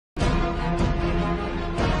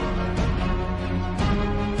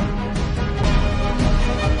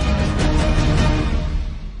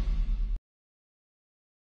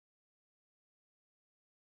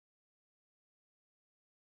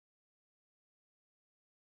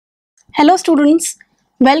Hello students,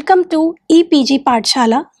 welcome to EPG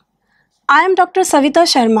Pathshala. I am Dr. Savita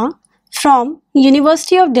Sharma from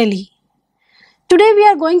University of Delhi. Today we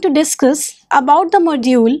are going to discuss about the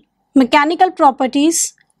module Mechanical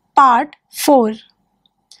Properties Part 4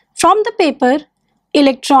 from the paper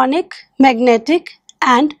Electronic, Magnetic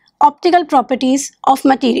and Optical Properties of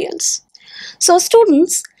Materials. So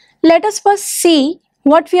students, let us first see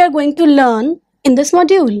what we are going to learn in this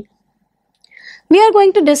module. We are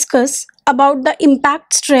going to discuss about the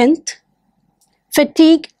impact strength,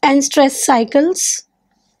 fatigue and stress cycles,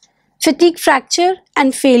 fatigue fracture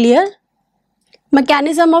and failure,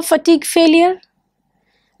 mechanism of fatigue failure.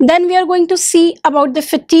 Then we are going to see about the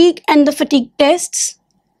fatigue and the fatigue tests,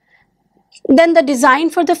 then the design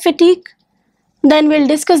for the fatigue, then we'll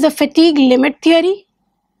discuss the fatigue limit theory.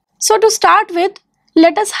 So to start with,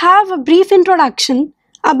 let us have a brief introduction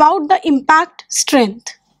about the impact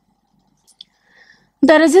strength.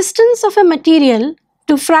 The resistance of a material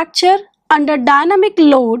to fracture under dynamic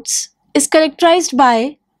loads is characterized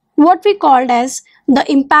by what we called as the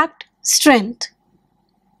impact strength.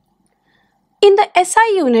 In the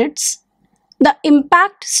SI units, the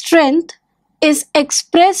impact strength is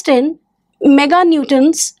expressed in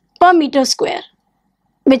meganewtons per meter square,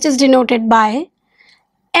 which is denoted by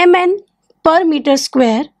Mn per meter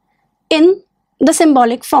square in the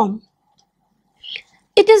symbolic form.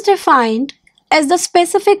 It is defined as the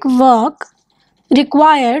specific work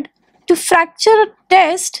required to fracture a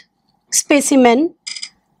test specimen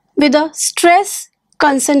with a stress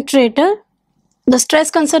concentrator. The stress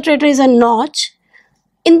concentrator is a notch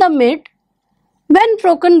in the mid when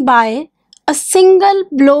broken by a single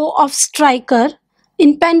blow of striker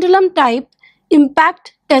in pendulum type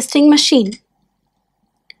impact testing machine.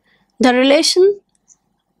 The relation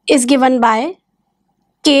is given by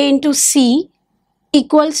K into C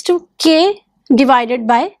equals to K divided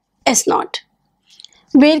by S naught,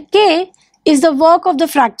 where K is the work of the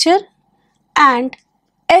fracture and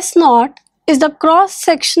S naught is the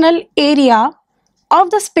cross-sectional area of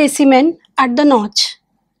the specimen at the notch.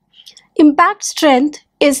 Impact strength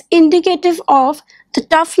is indicative of the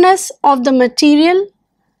toughness of the material,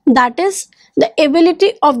 that is, the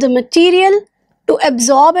ability of the material to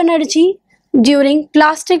absorb energy during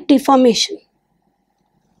plastic deformation.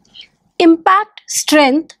 Impact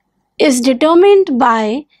strength is determined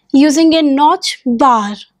by using a notch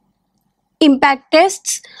bar. Impact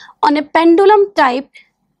tests on a pendulum type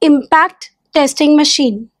impact testing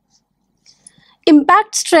machine.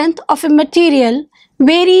 Impact strength of a material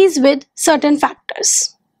varies with certain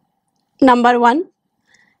factors. Number 1,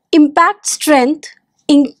 impact strength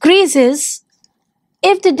increases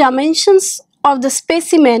if the dimensions of the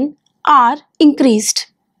specimen are increased.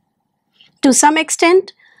 To some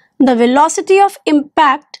extent, the velocity of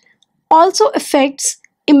impact also affects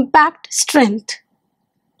impact strength.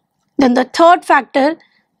 Then the third factor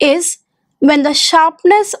is when the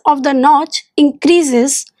sharpness of the notch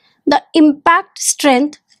increases, the impact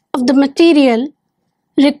strength of the material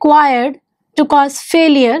required to cause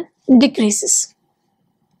failure decreases.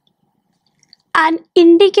 An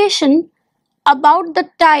indication about the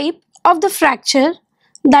type of the fracture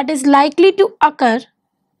that is likely to occur,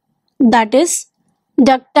 that is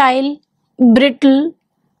ductile, brittle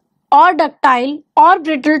or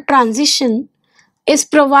brittle transition, is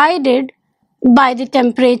provided by the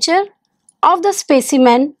temperature of the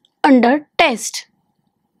specimen under test.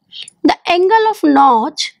 The angle of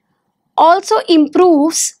notch also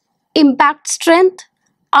improves impact strength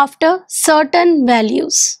after certain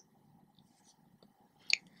values.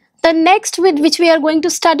 The next with which we are going to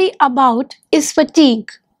study about is fatigue.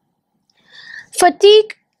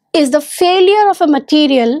 Fatigue is the failure of a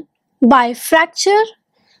material by fracture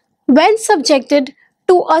when subjected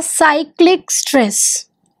to a cyclic stress.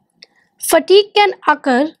 Fatigue can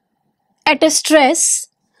occur at a stress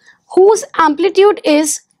whose amplitude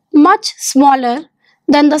is much smaller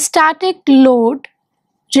than the static load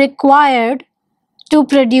required to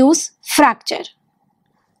produce fracture.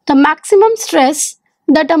 The maximum stress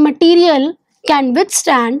that a material can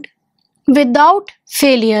withstand without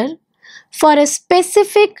failure for a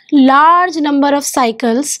specific large number of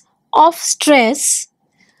cycles of stress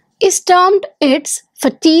is termed its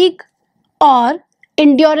fatigue or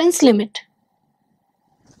endurance limit.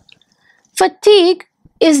 Fatigue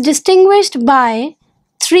is distinguished by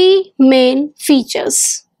three main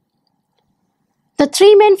features. The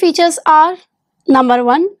three main features are: number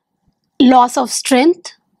 1, loss of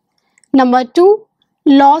strength, number 2,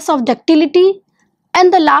 loss of ductility,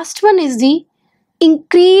 and the last one is the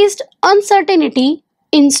increased uncertainty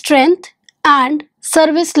in strength and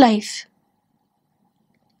service life.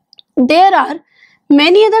 There are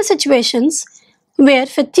many other situations where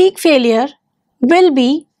fatigue failure will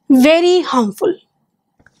be very harmful.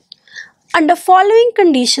 Under following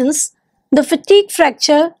conditions, the fatigue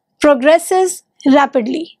fracture progresses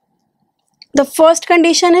rapidly. The first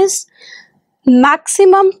condition is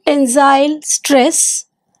maximum tensile stress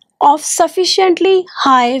of sufficiently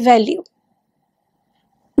high value.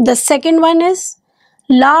 The second one is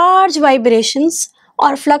large vibrations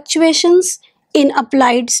or fluctuations in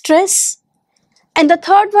applied stress. And the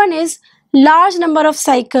third one is large number of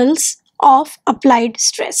cycles of applied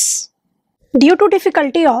stress. Due to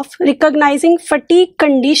difficulty of recognizing fatigue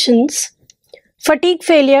conditions, fatigue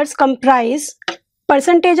failures comprise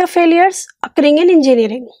percentage of failures occurring in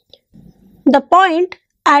engineering. The point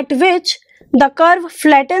at which the curve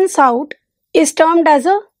flattens out is termed as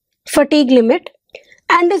a fatigue limit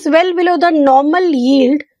and is well below the normal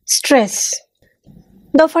yield stress.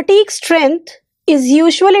 The fatigue strength is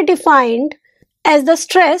usually defined as the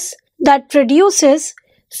stress that produces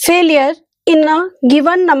failure in a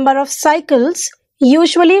given number of cycles,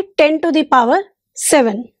 usually 10 to the power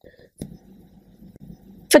 7.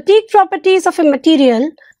 Fatigue properties of a material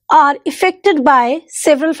are affected by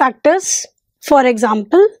several factors. For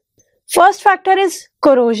example, first factor is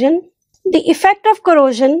corrosion. The effect of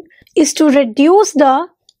corrosion is to reduce the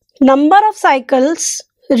number of cycles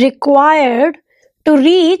required to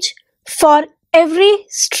reach for every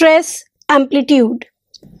stress amplitude.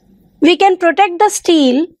 We can protect the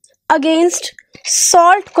steel against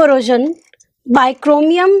salt corrosion by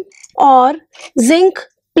chromium or zinc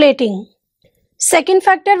plating. Second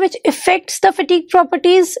factor which affects the fatigue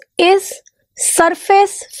properties is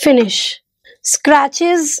surface finish.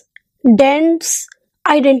 Scratches, dents,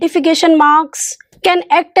 identification marks can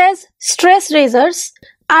act as stress raisers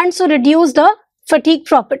and so reduce the fatigue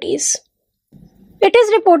properties. It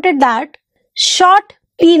is reported that short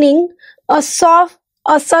peening a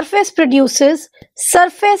surface produces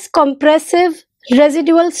surface compressive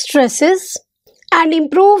residual stresses and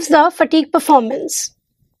improves the fatigue performance.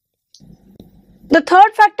 The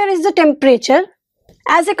third factor is the temperature.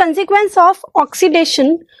 As a consequence of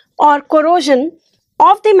oxidation or corrosion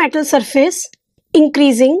of the metal surface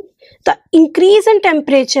increasing, the increase in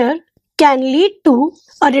temperature can lead to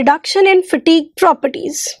a reduction in fatigue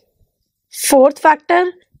properties. Fourth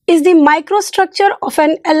factor is the microstructure of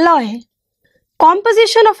an alloy.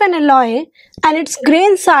 Composition of an alloy and its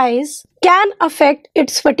grain size can affect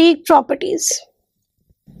its fatigue properties.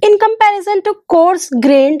 In comparison to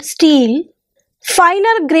coarse-grained steel,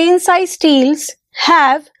 finer grain size steels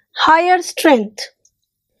have higher strength.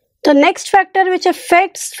 The next factor which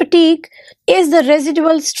affects fatigue is the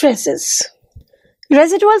residual stresses.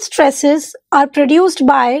 Residual stresses are produced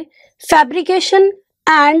by fabrication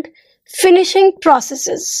and finishing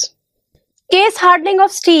processes. Case hardening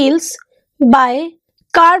of steels by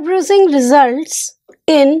carbruising results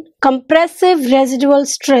in compressive residual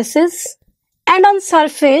stresses, and on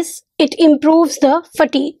surface it improves the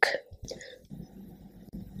fatigue.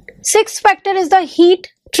 Sixth factor is the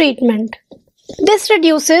heat treatment. This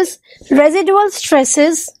reduces residual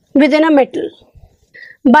stresses within a metal.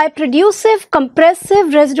 By producing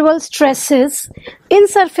compressive residual stresses in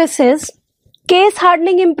surfaces, case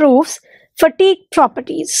hardening improves fatigue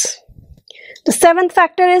properties. The seventh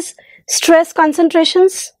factor is stress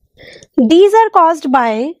concentrations. These are caused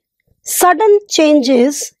by sudden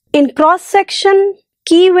changes in cross-section,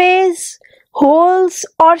 keyways, holes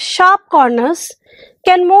or sharp corners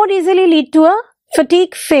can more easily lead to a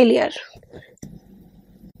fatigue failure.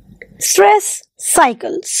 Stress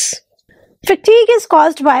cycles. Fatigue is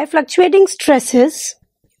caused by fluctuating stresses.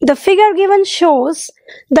 The figure given shows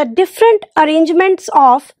the different arrangements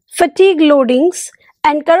of fatigue loadings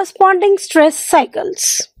and corresponding stress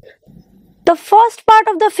cycles. The first part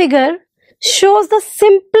of the figure shows the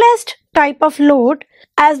simplest type of load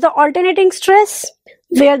as the alternating stress,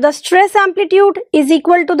 where the stress amplitude is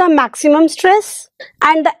equal to the maximum stress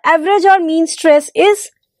and the average or mean stress is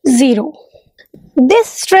 0. This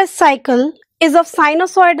stress cycle is of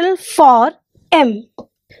sinusoidal for M.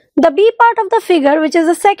 The B part of the figure, which is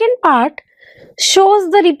the second part, shows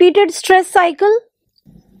the repeated stress cycle.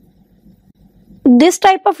 This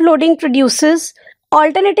type of loading produces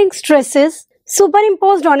alternating stresses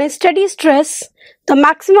superimposed on a steady stress. The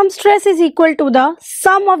maximum stress is equal to the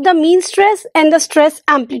sum of the mean stress and the stress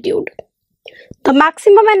amplitude. The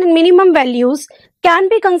maximum and minimum values can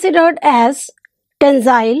be considered as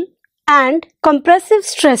tensile and compressive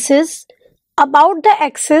stresses about the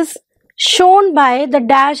axis shown by the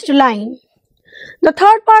dashed line. The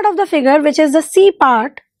third part of the figure, which is the C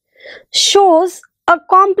part, shows a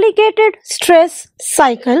complicated stress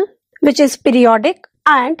cycle which is periodic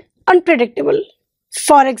and unpredictable.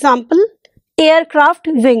 For example, aircraft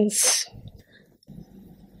wings.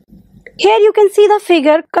 Here you can see the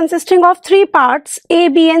figure consisting of three parts A,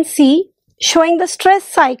 B and C, showing the stress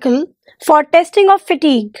cycle for testing of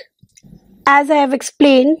fatigue. As I have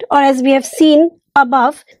explained, or as we have seen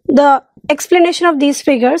above, the explanation of these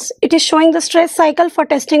figures, it is showing the stress cycle for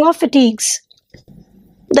testing of fatigues.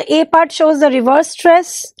 The A part shows the reverse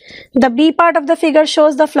stress, the B part of the figure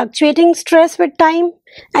shows the fluctuating stress with time,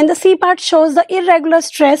 and the C part shows the irregular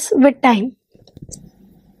stress with time.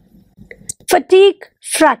 Fatigue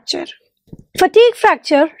fracture. Fatigue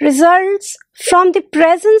fracture results from the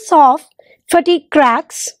presence of fatigue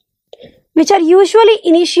cracks, which are usually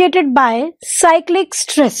initiated by cyclic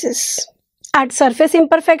stresses at surface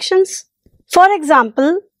imperfections. For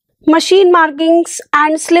example, machine markings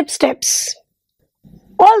and slip steps.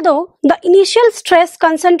 Although the initial stress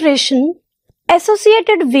concentration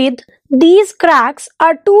associated with these cracks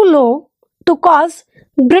are too low to cause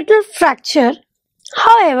brittle fracture,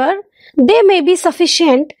 however, they may be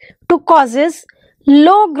sufficient to cause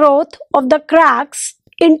low growth of the cracks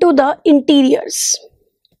into the interiors.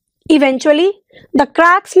 Eventually, the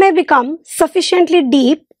cracks may become sufficiently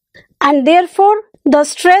deep and therefore the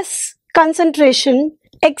stress concentration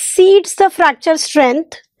exceeds the fracture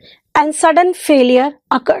strength and sudden failure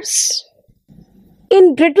occurs.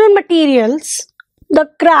 In brittle materials, the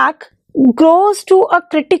crack grows to a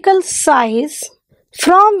critical size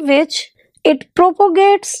from which it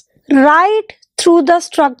propagates right through the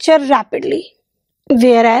structure rapidly,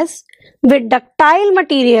 whereas with ductile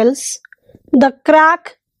materials, the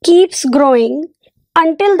crack keeps growing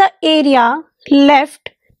until the area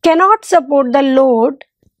left cannot support the load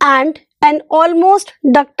and an almost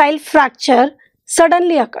ductile fracture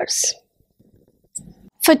suddenly occurs.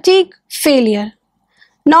 Fatigue failure.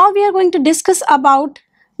 Now we are going to discuss about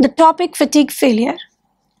the topic fatigue failure.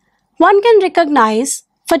 One can recognize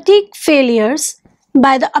fatigue failures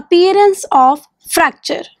by the appearance of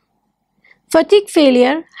fracture. Fatigue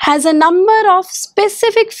failure has a number of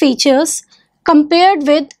specific features compared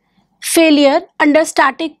with failure under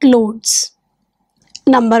static loads.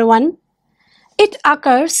 Number 1, it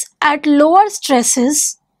occurs at lower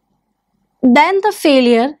stresses than the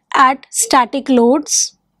failure at static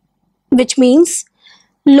loads, which means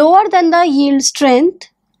lower than the yield strength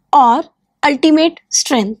or ultimate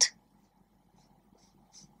strength.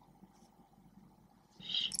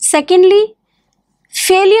 Secondly,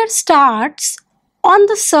 failure starts on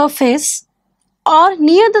the surface or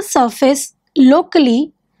near the surface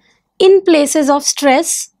locally in places of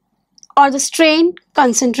stress or the strain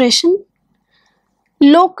concentration.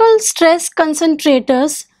 Local stress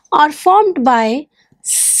concentrators are formed by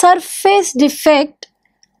surface defect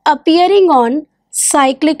appearing on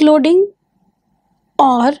cyclic loading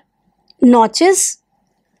or notches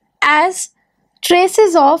as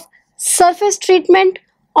traces of surface treatment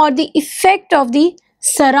or the effect of the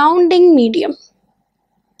surrounding medium.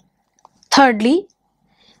 Thirdly,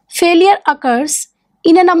 failure occurs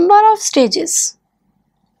in a number of stages.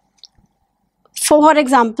 For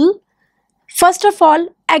example, first of all,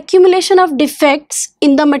 accumulation of defects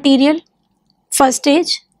in the material, first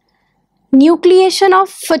stage. Nucleation of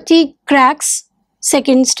fatigue cracks,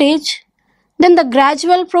 second stage. Then the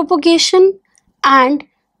gradual propagation and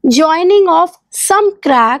joining of some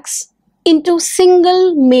cracks into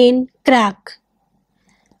single main crack.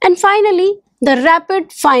 And finally, the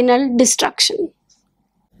rapid final destruction.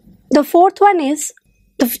 The fourth one is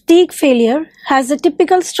the fatigue failure has a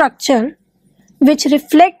typical structure which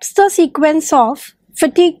reflects the sequence of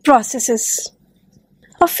fatigue processes.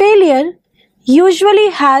 A failure usually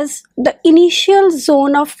has the initial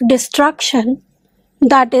zone of destruction,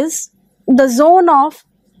 that is, the zone of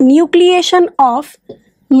nucleation of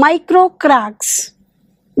micro cracks,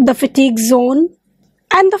 the fatigue zone,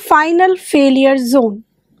 and the final failure zone.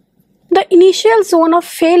 The initial zone of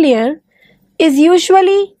failure is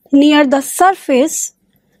usually near the surface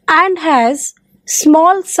and has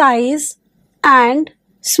small size and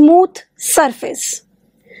smooth surface.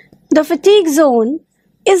 The fatigue zone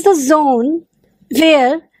is the zone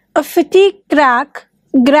where a fatigue crack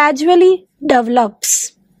gradually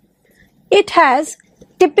develops. It has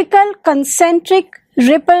typical concentric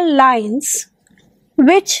ripple lines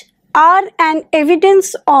which are an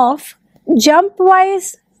evidence of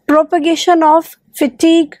jump-wise propagation of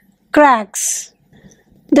fatigue cracks.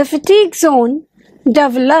 The fatigue zone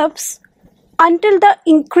develops until the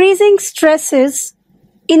increasing stresses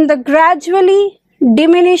in the gradually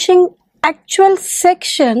diminishing actual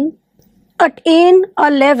section attain a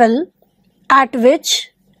level at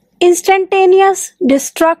which instantaneous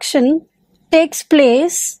destruction takes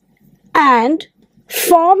place and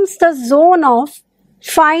forms the zone of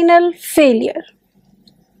final failure.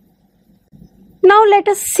 Now let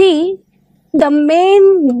us see the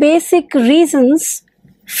main basic reasons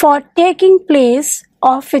for taking place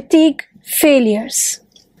of fatigue failures.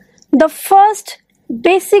 The first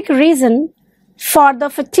basic reason for the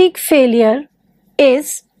fatigue failure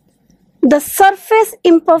is the surface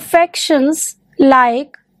imperfections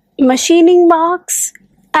like machining marks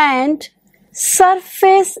and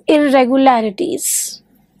surface irregularities.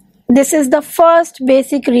 This is the first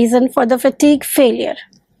basic reason for the fatigue failure.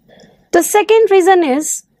 The second reason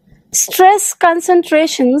is stress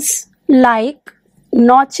concentrations like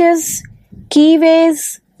notches,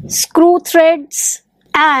 keyways, screw threads,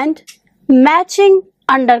 and matching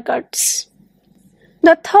undercuts.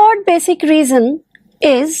 The third basic reason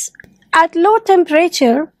is at low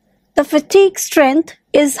temperature, the fatigue strength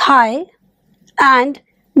is high and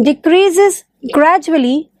decreases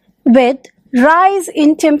gradually with rise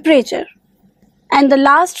in temperature. And the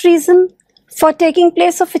last reason for taking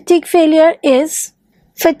place of fatigue failure is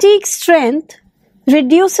fatigue strength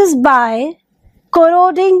reduces by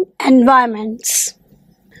corroding environments.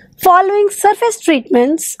 Following surface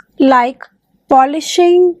treatments like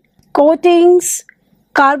polishing, coatings,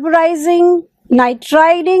 carburizing,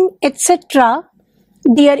 nitriding, etc.,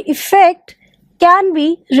 their effect can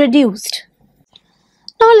be reduced.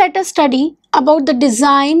 Now let us study about the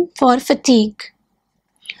design for fatigue.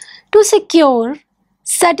 To secure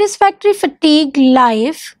satisfactory fatigue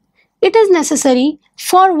life, it is necessary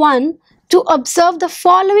for one to observe the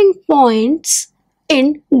following points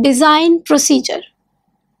in design procedure.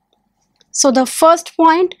 So the first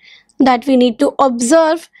point that we need to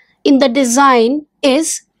observe in the design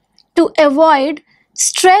is to avoid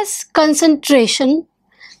stress concentration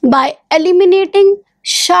by eliminating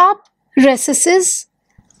sharp recesses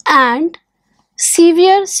and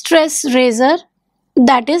severe stress razor,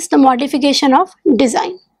 that is the modification of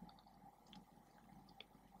design.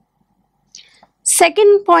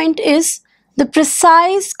 Second point is the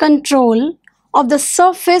precise control of the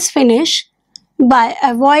surface finish by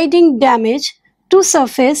avoiding damage to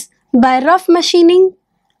surface by rough machining,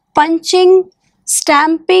 punching,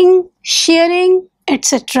 stamping, shearing,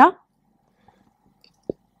 etc.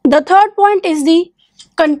 The third point is the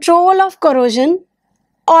control of corrosion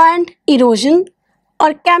and erosion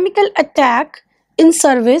or chemical attack in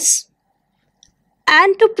service,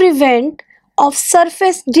 and to prevent of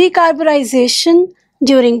surface decarburization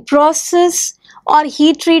during process or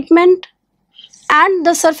heat treatment and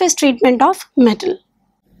the surface treatment of metal.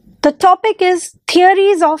 The topic is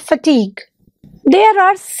theories of fatigue. There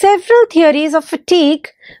are several theories of fatigue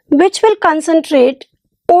which will concentrate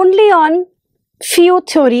only on few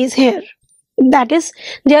theories here. That is,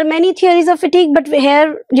 there are many theories of fatigue, but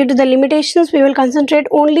here, due to the limitations, we will concentrate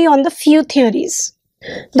only on the few theories.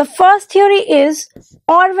 The first theory is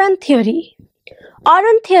Orwan theory.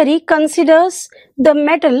 Orwan theory considers the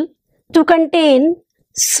metal to contain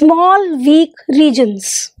small weak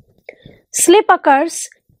regions. Slip occurs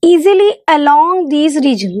easily along these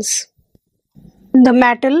regions. The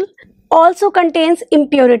metal also contains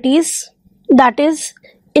impurities, that is,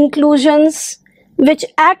 inclusions, which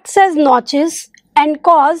acts as notches and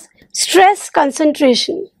cause stress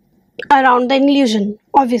concentration around the inclusion,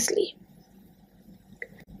 obviously.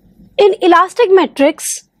 In elastic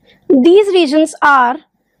matrix, these regions are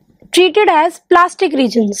treated as plastic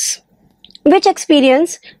regions, which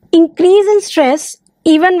experience increase in stress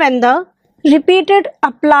even when the repeated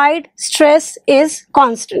applied stress is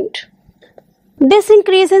constant. This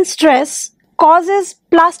increase in stress causes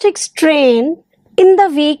plastic strain in the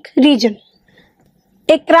weak region.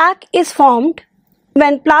 A crack is formed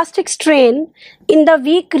when plastic strain in the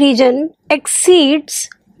weak region exceeds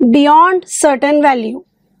beyond certain value.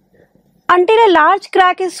 Until a large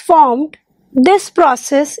crack is formed, this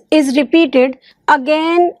process is repeated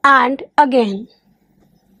again and again.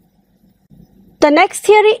 The next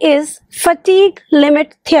theory is fatigue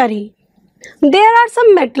limit theory. There are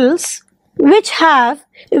some metals which have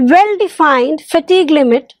a well-defined fatigue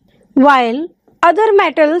limit, while other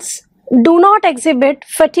metals do not exhibit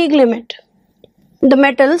fatigue limit. The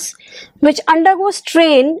metals which undergo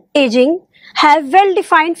strain aging have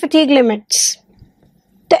well-defined fatigue limits.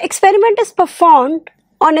 The experiment is performed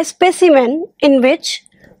on a specimen in which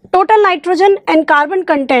total nitrogen and carbon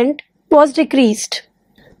content was decreased.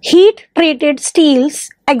 Heat-treated steels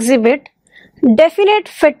exhibit definite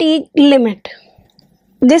fatigue limit.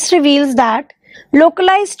 This reveals that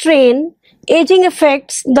localized strain aging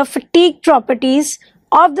affects the fatigue properties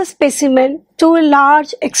of the specimen to a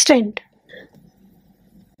large extent.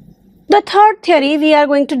 The third theory we are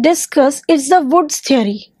going to discuss is the Woods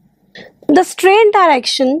theory. The strain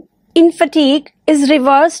direction in fatigue is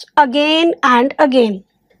reversed again and again.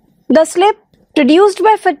 The slip produced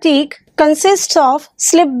by fatigue consists of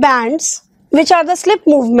slip bands, which are the slip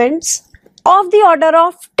movements of the order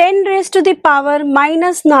of 10 raised to the power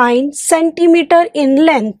minus 9 centimeter in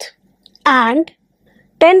length and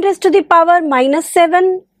 10 raised to the power minus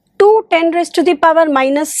 7 to 10 raised to the power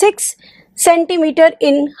minus 6 centimeter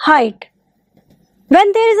in height.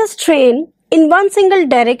 When there is a strain in one single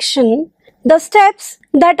direction, the steps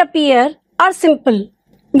that appear are simple,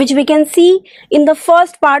 which we can see in the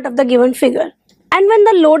first part of the given figure. And when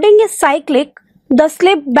the loading is cyclic, the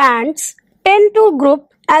slip bands tend to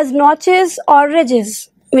group as notches or ridges,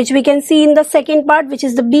 which we can see in the second part, which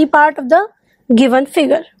is the B part of the given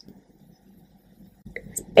figure.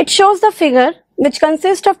 It shows the figure which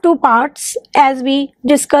consists of two parts as we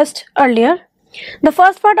discussed earlier. The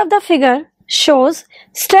first part of the figure shows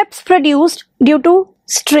steps produced due to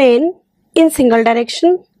strain in single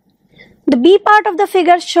direction. The B part of the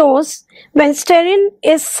figure shows when strain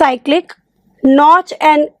is cyclic, notch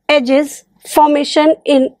and edges formation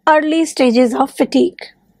in early stages of fatigue.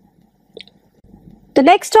 The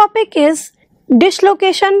next topic is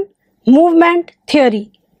dislocation movement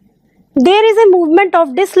theory. There is a movement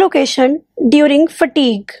of dislocation during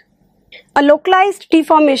fatigue. A localized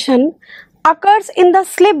deformation occurs in the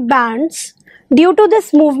slip bands due to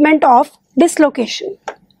this movement of dislocation.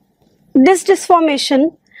 This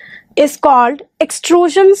deformation is called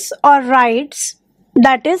extrusions or rides,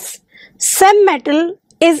 that is, some metal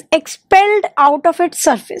is expelled out of its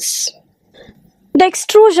surface. The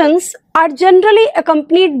extrusions are generally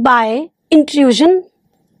accompanied by intrusion,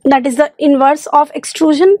 that is the inverse of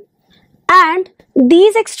extrusion, and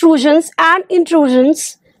these extrusions and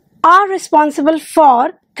intrusions are responsible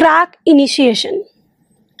for crack initiation.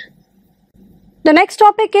 The next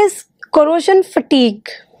topic is corrosion fatigue.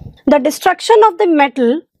 The destruction of the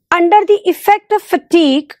metal under the effect of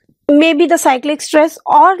fatigue may be the cyclic stress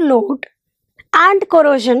or load, and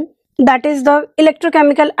corrosion, that is the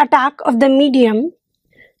electrochemical attack of the medium,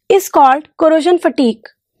 is called corrosion fatigue.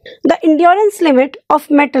 The endurance limit of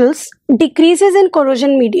metals decreases in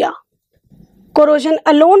corrosion media. Corrosion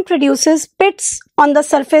alone produces pits on the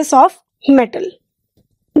surface of metal.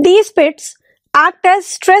 These pits act as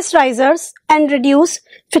stress risers and reduce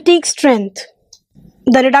fatigue strength.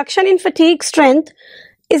 The reduction in fatigue strength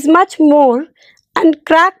is much more and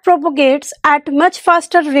crack propagates at much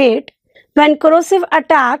faster rate when corrosive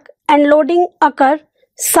attack and loading occur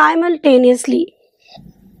simultaneously.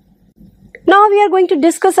 Now we are going to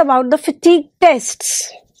discuss about the fatigue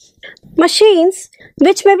tests. Machines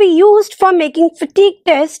which may be used for making fatigue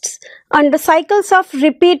tests under cycles of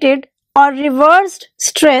repeated or reversed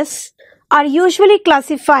stress are usually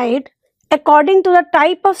classified according to the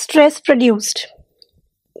type of stress produced.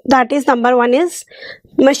 That is, number one is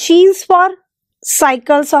machines for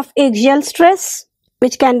cycles of axial stress,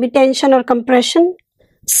 which can be tension or compression.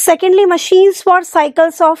 Secondly, machines for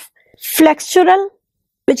cycles of flexural,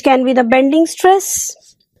 which can be the bending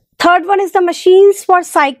stress. Third one is the machines for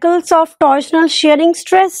cycles of torsional shearing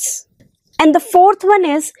stress. And the fourth one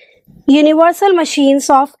is universal machines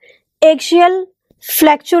of axial,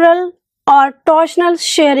 flexural or torsional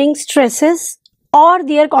shearing stresses or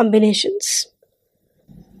their combinations.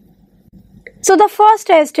 So the first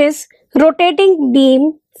test is rotating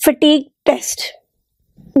beam fatigue test.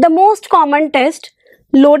 The most common test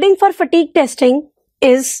loading for fatigue testing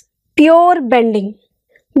is pure bending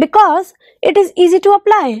because it is easy to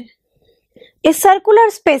apply. A circular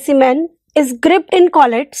specimen is gripped in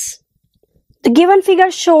collets. The given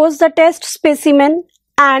figure shows the test specimen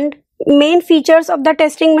and main features of the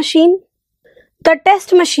testing machine. The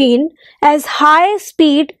test machine has high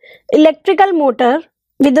speed electrical motor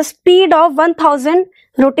with a speed of 1000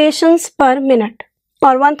 rotations per minute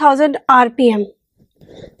or 1000 RPM.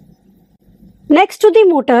 Next to the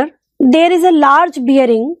motor, there is a large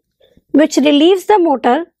bearing which relieves the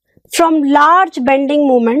motor from large bending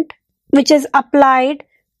moment which is applied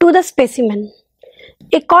to the specimen.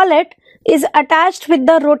 A collet is attached with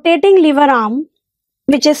the rotating lever arm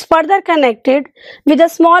which is further connected with a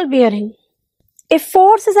small bearing. A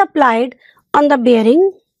force is applied on the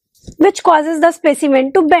bearing which causes the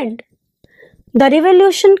specimen to bend. The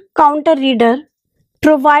revolution counter reader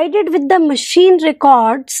provided with the machine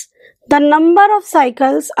records the number of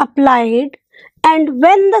cycles applied, and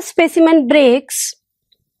when the specimen breaks,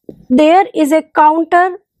 there is a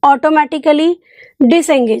counter automatically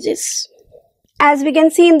disengages. As we can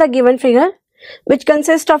see in the given figure, which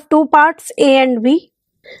consists of two parts A and B.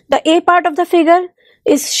 The A part of the figure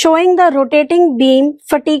is showing the rotating beam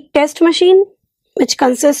fatigue test machine, which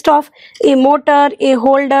consists of a motor, a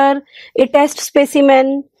holder, a test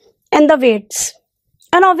specimen, and the weights,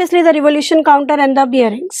 and obviously the revolution counter and the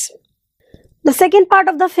bearings. The second part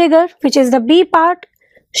of the figure, which is the B part,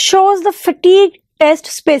 shows the fatigue test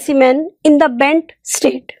specimen in the bent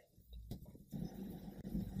state.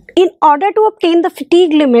 In order to obtain the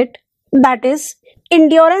fatigue limit, that is,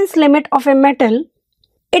 endurance limit of a metal,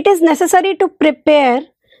 it is necessary to prepare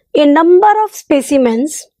a number of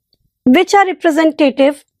specimens which are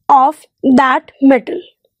representative of that metal.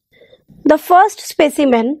 The first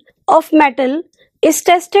specimen of metal is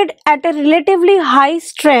tested at a relatively high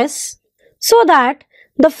stress so that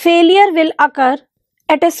the failure will occur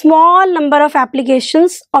at a small number of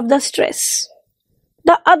applications of the stress.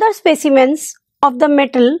 The other specimens of the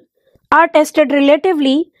metal are tested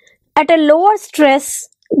relatively at a lower stress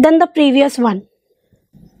than the previous one.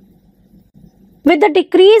 With the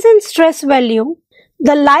decrease in stress value,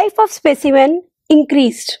 the life of specimen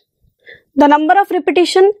increased. The number of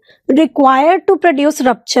repetition required to produce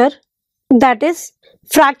rupture, that is,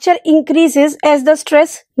 fracture, increases as the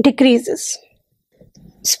stress decreases.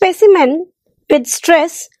 Specimen with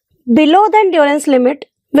stress below the endurance limit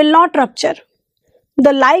will not rupture.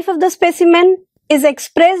 The life of the specimen is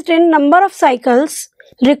expressed in number of cycles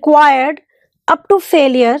required up to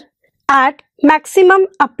failure at maximum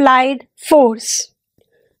applied force.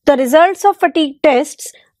 The results of fatigue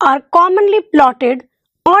tests are commonly plotted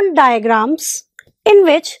on diagrams in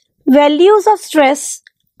which values of stress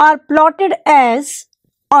are plotted as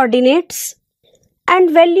ordinates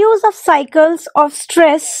and values of cycles of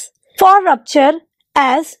stress for rupture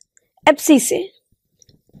as abscissae.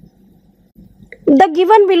 The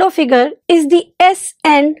given below figure is the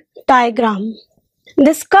S-end diagram.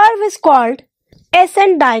 This curve is called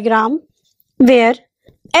S-end diagram, where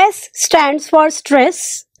S stands for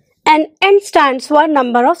stress and N stands for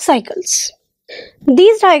number of cycles.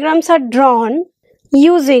 These diagrams are drawn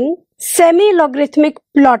using semi-logarithmic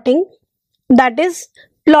plotting, that is,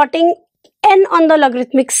 plotting N on the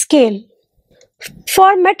logarithmic scale.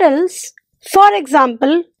 For metals, for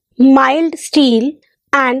example, mild steel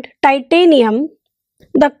and titanium,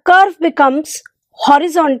 the curve becomes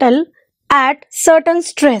horizontal at certain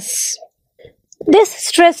stress. This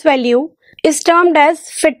stress value is termed as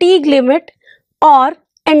fatigue limit or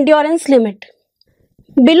endurance limit.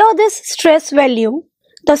 Below this stress value,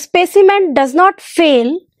 the specimen does not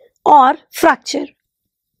fail or fracture.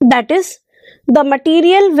 That is, the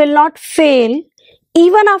material will not fail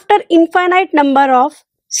even after infinite number of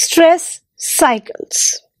stress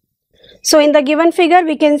cycles. So in the given figure,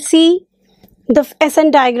 we can see the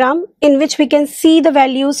SN diagram in which we can see the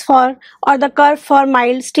values for or the curve for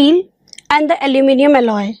mild steel and the aluminium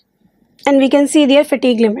alloy, and we can see their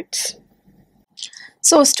fatigue limits.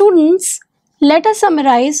 So students, let us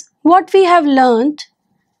summarize what we have learned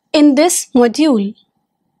in this module.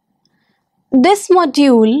 This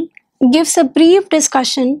module gives a brief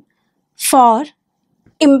discussion for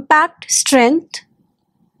impact strength,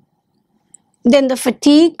 then the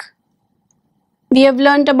fatigue. We have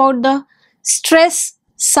learned about the stress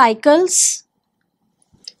cycles.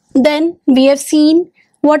 Then we have seen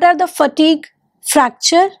what are the fatigue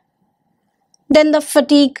fracture, then the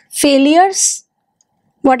fatigue failures,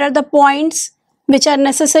 what are the points which are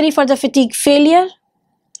necessary for the fatigue failure,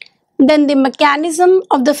 then the mechanism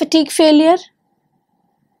of the fatigue failure.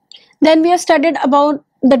 Then we have studied about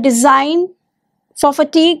the design for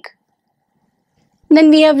fatigue. Then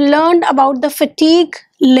we have learned about the fatigue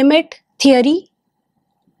limit theory.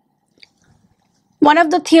 One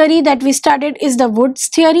of the theory that we studied is the Wood's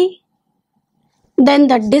theory. Then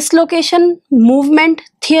the dislocation movement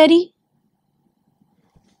theory.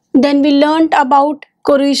 Then we learned about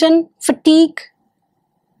corrosion fatigue.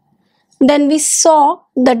 Then we saw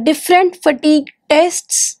the different fatigue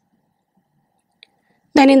tests.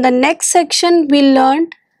 Then in the next section, we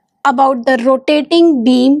learned about the rotating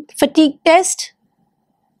beam fatigue test.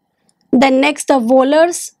 Then next, the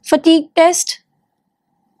Wöhler's fatigue test.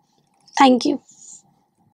 Thank you.